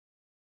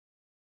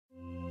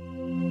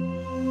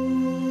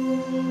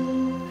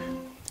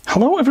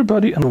Hello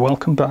everybody and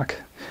welcome back.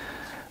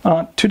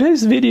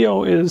 Today's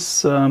video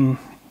is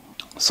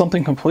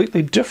something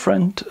completely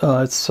different.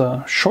 It's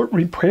a short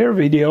repair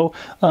video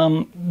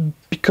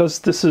because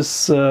this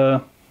is,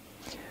 well,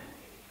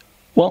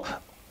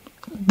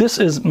 this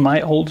is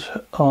my old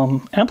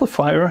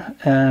amplifier,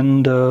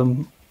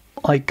 and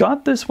I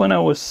got this when I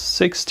was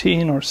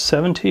 16 or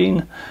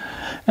 17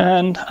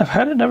 and I've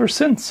had it ever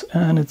since,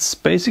 and it's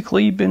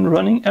basically been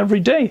running every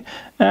day,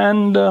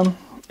 and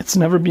it's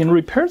never been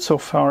repaired so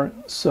far.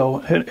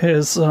 So it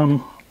is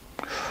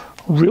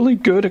really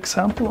good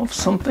example of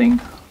something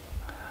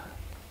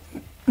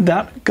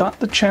that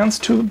got the chance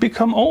to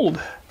become old.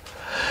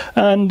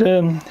 And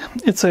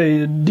it's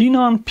a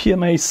Denon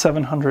PMA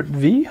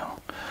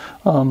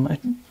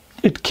 700V.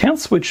 It can't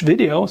switch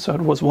video, so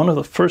it was one of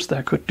the first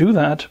that could do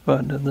that,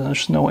 but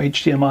there's no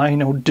HDMI,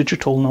 no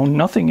digital, no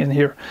nothing in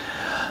here.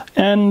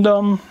 And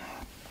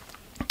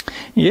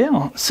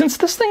yeah, since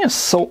this thing is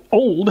so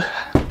old,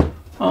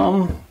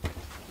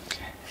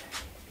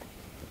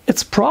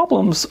 its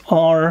problems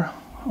are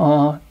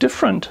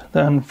different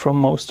than from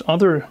most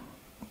other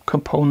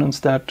components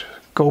that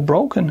go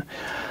broken.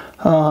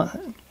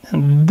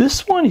 And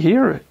this one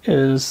here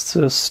is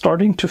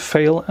starting to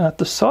fail at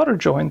the solder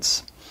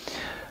joints.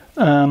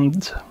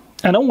 And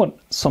I know what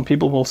some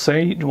people will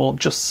say, well,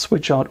 just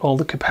switch out all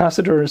the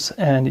capacitors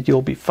and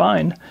you'll be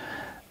fine.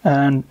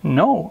 And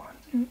no,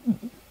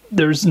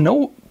 there's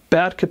no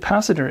bad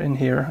capacitor in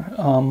here.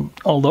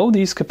 Although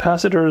these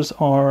capacitors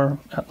are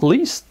at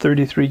least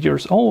 33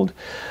 years old,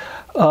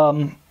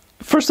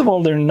 first of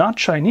all, they're not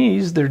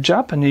Chinese, they're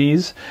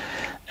Japanese,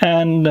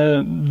 and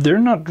they're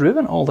not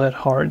driven all that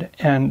hard,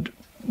 and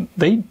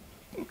they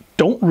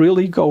don't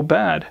really go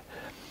bad.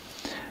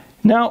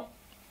 Now,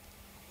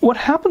 what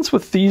happens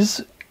with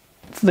these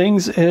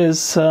things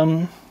is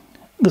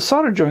the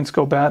solder joints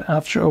go bad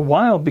after a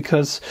while,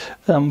 because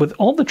with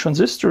all the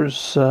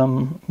transistors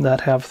that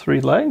have 3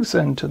 legs,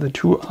 and the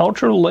 2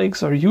 outer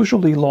legs are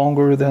usually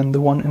longer than the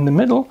one in the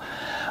middle,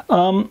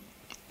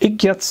 it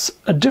gets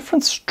a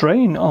different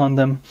strain on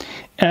them,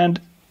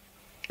 and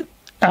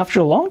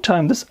after a long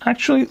time this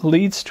actually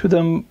leads to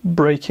them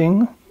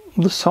breaking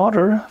the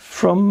solder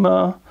from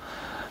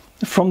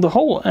the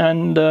hole,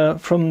 and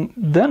from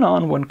then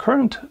on, when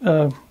current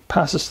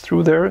passes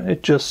through there,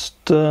 it just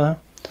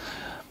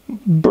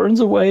burns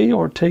away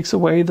or takes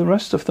away the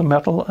rest of the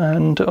metal,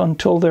 and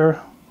until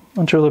they're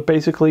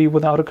basically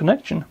without a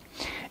connection.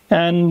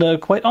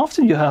 And quite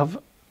often you have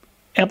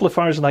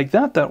amplifiers like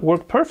that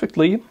work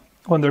perfectly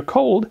when they're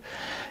cold,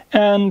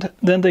 and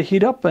then they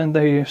heat up and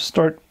they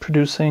start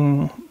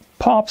producing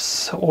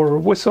pops or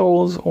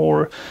whistles,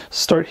 or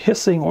start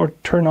hissing, or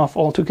turn off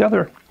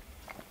altogether.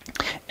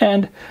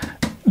 And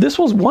this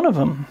was one of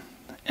them.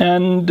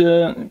 And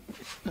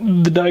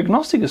the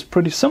diagnostic is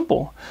pretty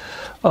simple.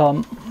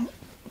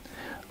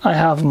 I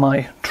have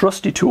my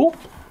trusty tool,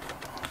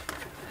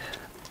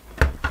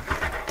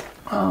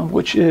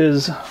 which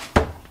is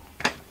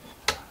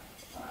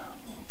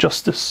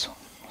just this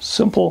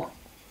simple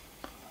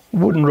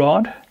wooden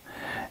rod.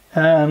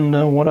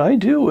 And what I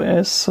do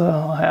is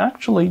I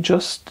actually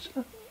just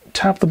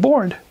tap the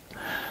board.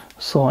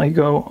 So I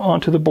go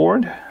onto the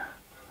board,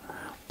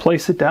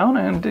 place it down,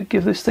 and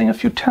give this thing a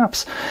few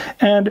taps.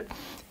 And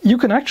you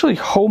can actually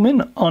home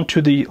in onto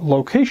the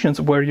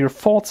locations where your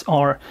faults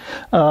are,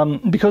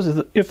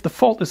 because if the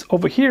fault is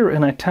over here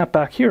and I tap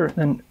back here,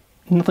 then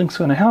nothing's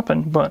going to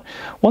happen. But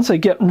once I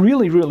get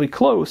really, really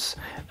close,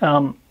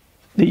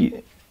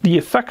 the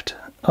effect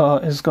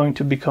is going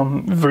to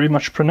become very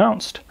much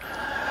pronounced.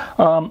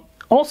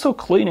 Also,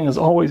 cleaning is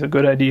always a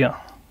good idea.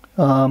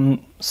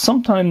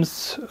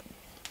 Sometimes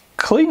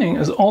cleaning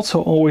is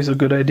also always a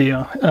good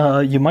idea.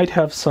 You might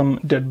have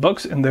some dead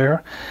bugs in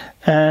there,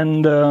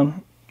 and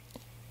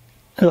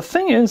the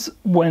thing is,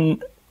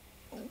 when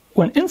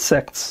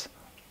insects,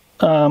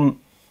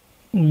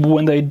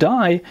 when they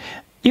die,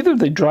 either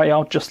they dry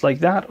out just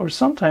like that, or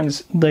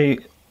sometimes they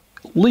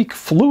leak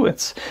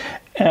fluids,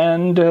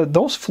 and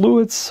those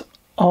fluids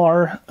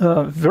are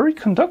very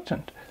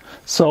conductant.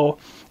 So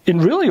in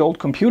really old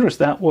computers,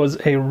 that was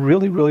a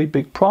really, really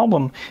big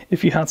problem.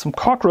 If you had some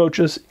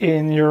cockroaches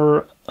in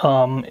your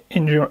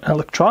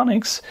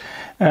electronics,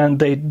 and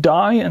they'd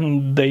die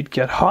and they'd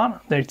get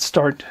hot, they'd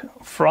start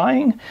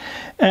frying,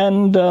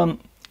 and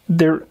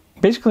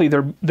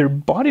their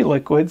body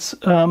liquids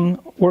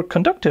were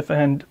conductive,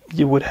 and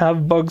you would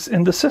have bugs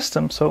in the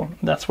system. So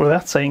that's where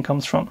that saying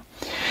comes from.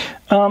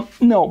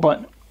 No,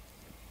 but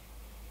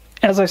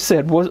as I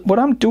said, what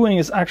I'm doing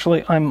is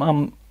actually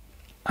I'm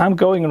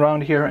going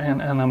around here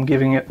and I'm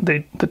giving it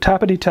the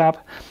tappity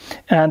tap,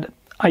 and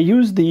I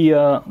use the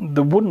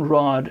wooden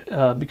rod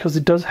because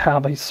it does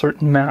have a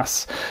certain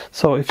mass.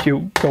 So if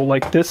you go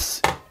like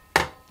this,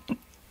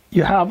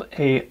 you have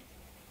a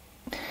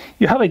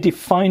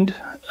defined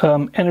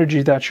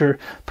energy that you're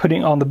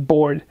putting on the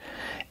board.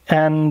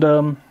 And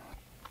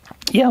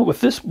yeah,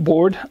 with this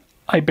board,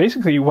 I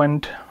basically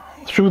went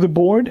through the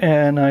board,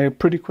 and I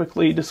pretty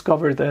quickly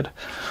discovered that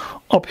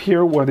up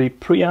here where the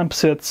preamp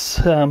sits,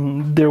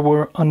 there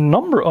were a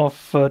number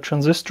of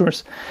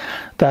transistors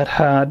that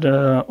had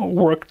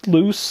worked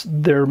loose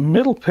their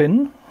middle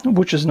pin,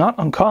 which is not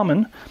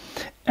uncommon,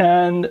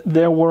 and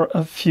there were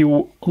a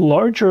few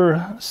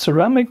larger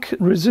ceramic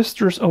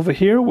resistors over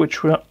here,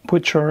 which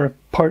are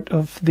part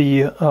of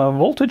the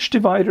voltage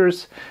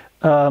dividers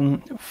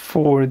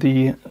for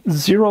the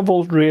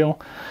 0-volt rail,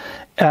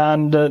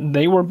 and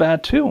they were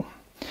bad too.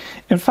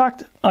 In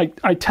fact,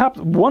 I tapped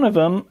one of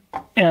them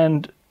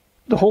and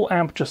the whole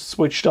amp just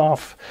switched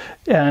off,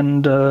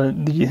 and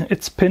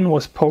its pin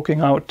was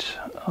poking out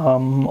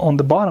on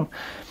the bottom.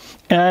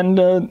 And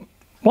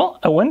well,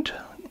 I went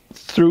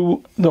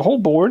through the whole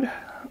board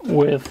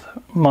with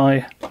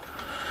my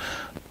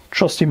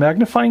trusty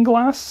magnifying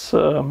glass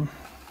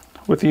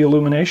with the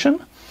illumination,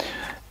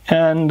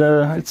 and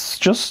it's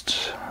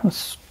just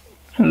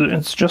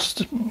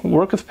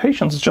work of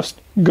patience. Just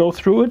go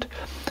through it,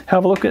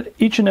 have a look at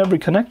each and every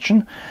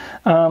connection,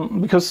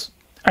 because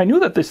I knew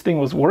that this thing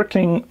was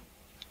working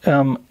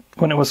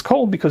when it was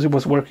cold, because it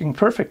was working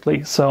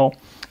perfectly. So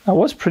I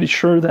was pretty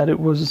sure that it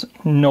was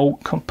no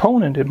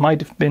component. It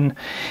might have been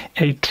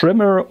a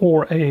trimmer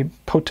or a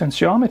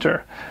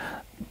potentiometer,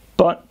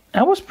 but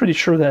I was pretty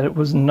sure that it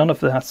was none of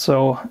that.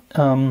 So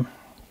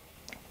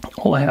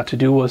all I had to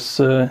do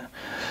was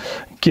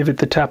give it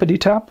the tappity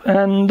tap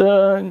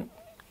and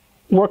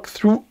work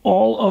through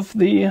all of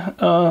the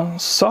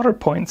solder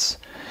points.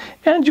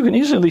 And you can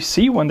easily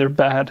see when they're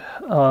bad,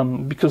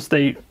 because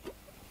they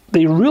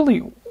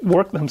really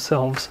work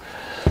themselves.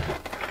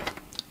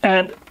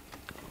 And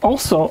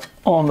also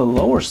on the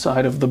lower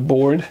side of the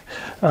board,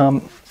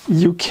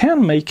 you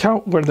can make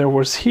out where there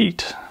was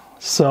heat.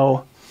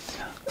 So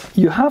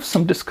you have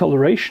some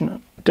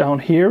discoloration down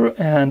here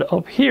and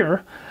up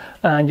here,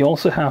 and you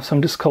also have some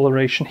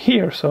discoloration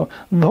here. So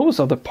those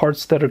are the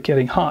parts that are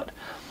getting hot.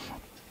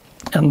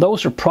 And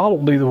those are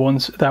probably the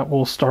ones that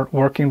will start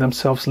working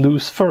themselves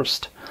loose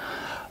first.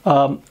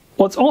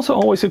 What's also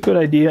always a good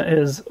idea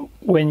is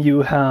when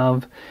you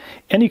have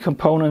any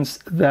components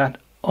that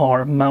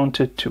are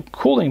mounted to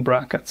cooling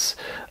brackets,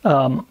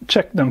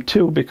 check them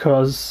too,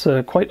 because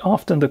quite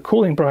often the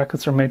cooling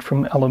brackets are made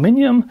from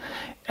aluminium,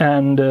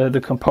 and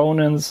the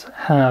components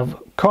have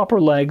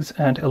copper legs,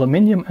 and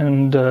aluminium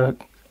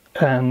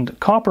and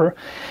copper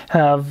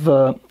have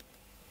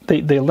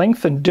they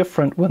lengthen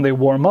different when they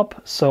warm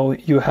up, so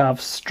you have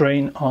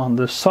strain on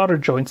the solder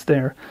joints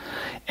there,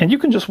 and you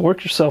can just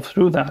work yourself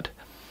through that.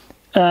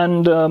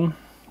 And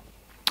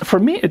for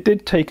me, it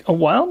did take a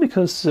while,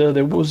 because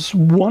there was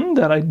one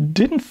that I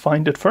didn't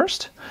find at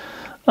first.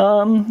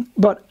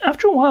 But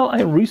after a while,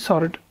 I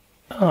resoldered,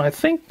 I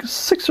think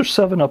 6 or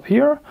 7 up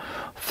here,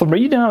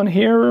 3 down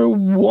here,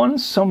 1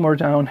 somewhere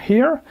down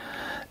here,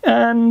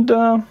 and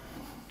now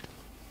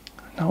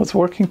it's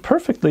working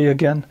perfectly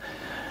again.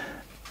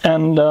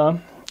 And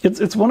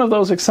it's one of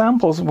those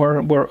examples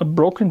where a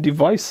broken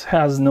device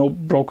has no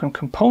broken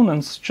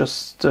components,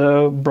 just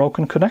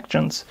broken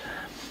connections.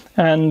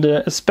 And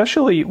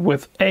especially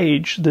with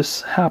age,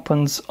 this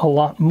happens a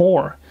lot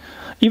more.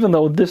 Even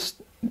though this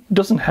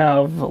doesn't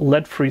have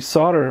lead-free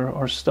solder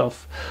or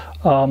stuff,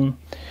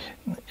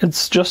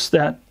 it's just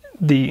that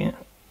the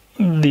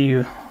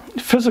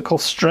physical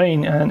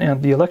strain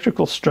and the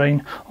electrical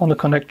strain on the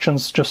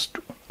connections just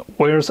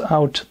wears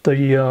out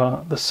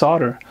the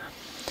solder.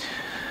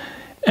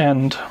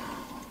 And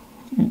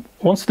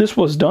once this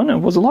was done, it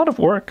was a lot of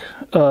work,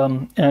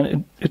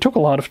 and it took a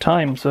lot of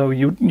time. So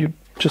you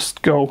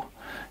just go.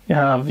 You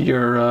have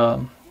your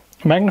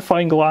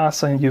magnifying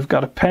glass, and you've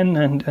got a pen,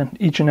 and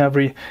each and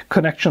every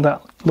connection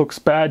that looks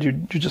bad, you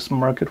just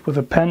mark it with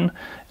a pen,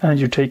 and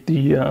you take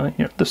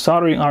the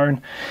soldering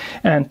iron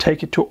and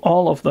take it to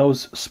all of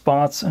those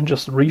spots and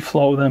just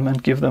reflow them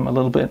and give them a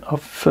little bit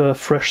of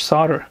fresh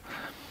solder.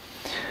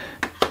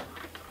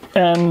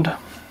 And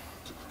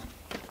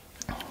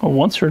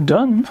once you're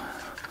done,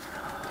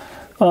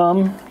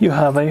 you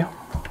have a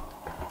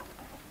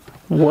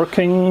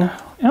working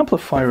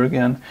amplifier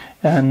again.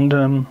 And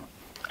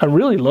I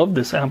really love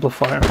this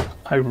amplifier.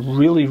 I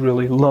really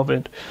love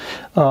it.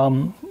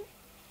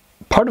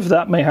 Part of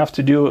that may have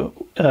to do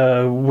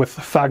with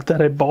the fact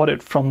that I bought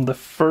it from the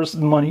first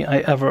money I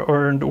ever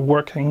earned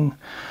working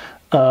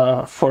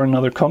for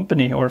another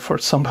company or for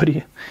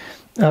somebody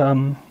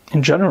in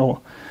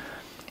general.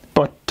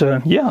 But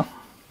yeah,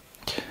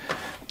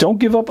 don't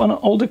give up on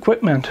old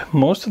equipment.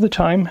 Most of the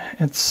time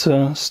it's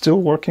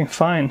still working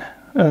fine.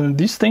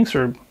 These things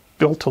are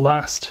built to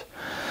last.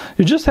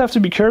 You just have to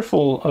be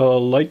careful,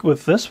 like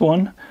with this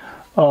one.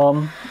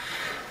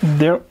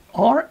 There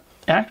are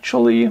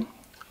actually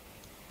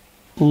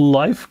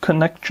live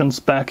connections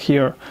back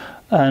here,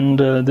 and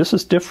this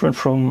is different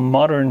from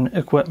modern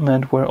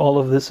equipment where all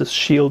of this is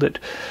shielded.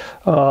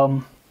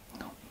 I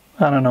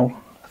don't know,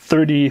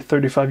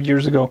 35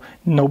 years ago,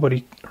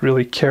 nobody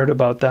really cared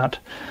about that.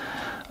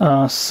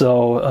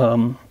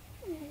 So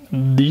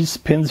these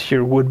pins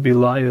here would be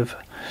live.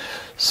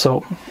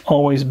 So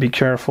always be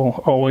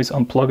careful, always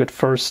unplug it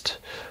first,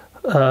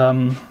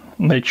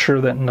 make sure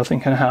that nothing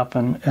can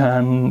happen,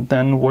 and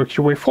then work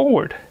your way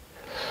forward.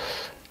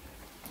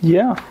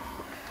 yeah,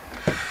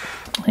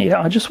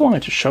 I just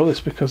wanted to show this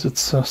because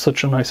it's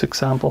such a nice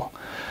example.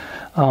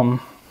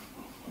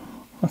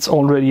 That's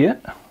already it.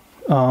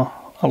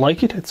 I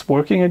like it. It's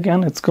working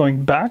again. It's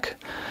going back.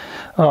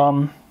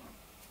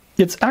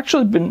 It's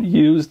actually been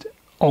used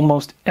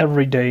almost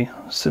every day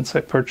since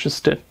I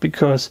purchased it,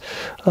 because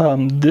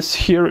this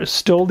here is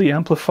still the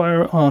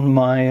amplifier on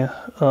my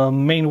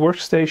main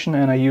workstation,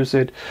 and I use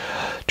it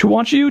to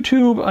watch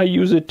YouTube. I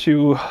use it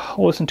to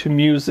listen to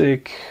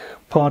music,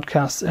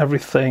 podcasts,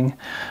 everything.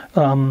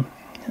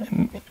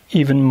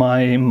 Even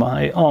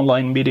my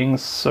online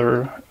meetings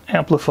are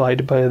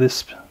amplified by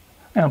this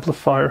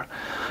amplifier,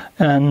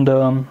 and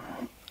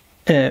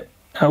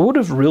I would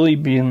have really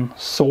been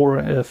sore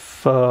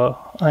if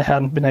I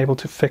hadn't been able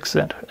to fix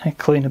it and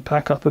clean it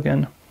back up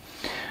again.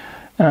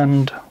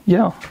 And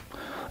yeah,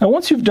 and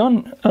once you've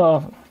done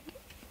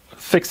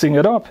fixing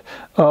it up,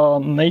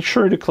 make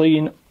sure to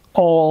clean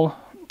all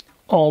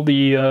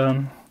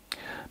the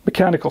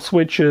mechanical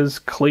switches,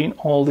 clean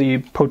all the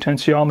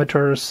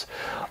potentiometers.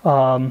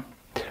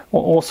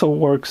 What also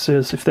works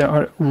is if there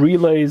are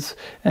relays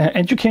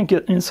and you can't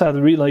get inside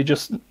the relay,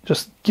 just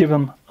give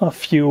them a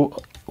few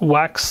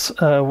whacks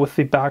with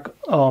the back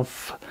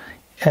of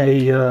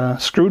a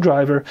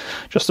screwdriver,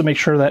 just to make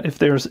sure that if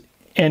there's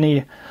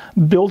any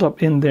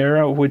buildup in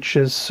there which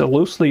is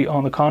loosely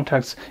on the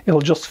contacts,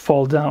 it'll just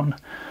fall down,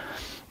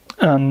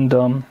 and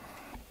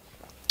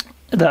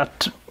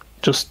that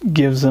just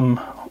gives them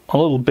a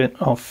little bit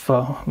of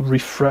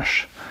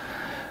refresh.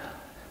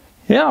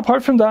 Yeah,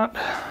 apart from that,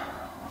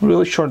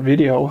 really short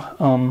video.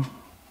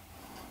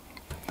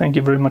 Thank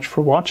you very much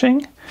for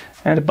watching,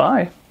 and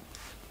bye.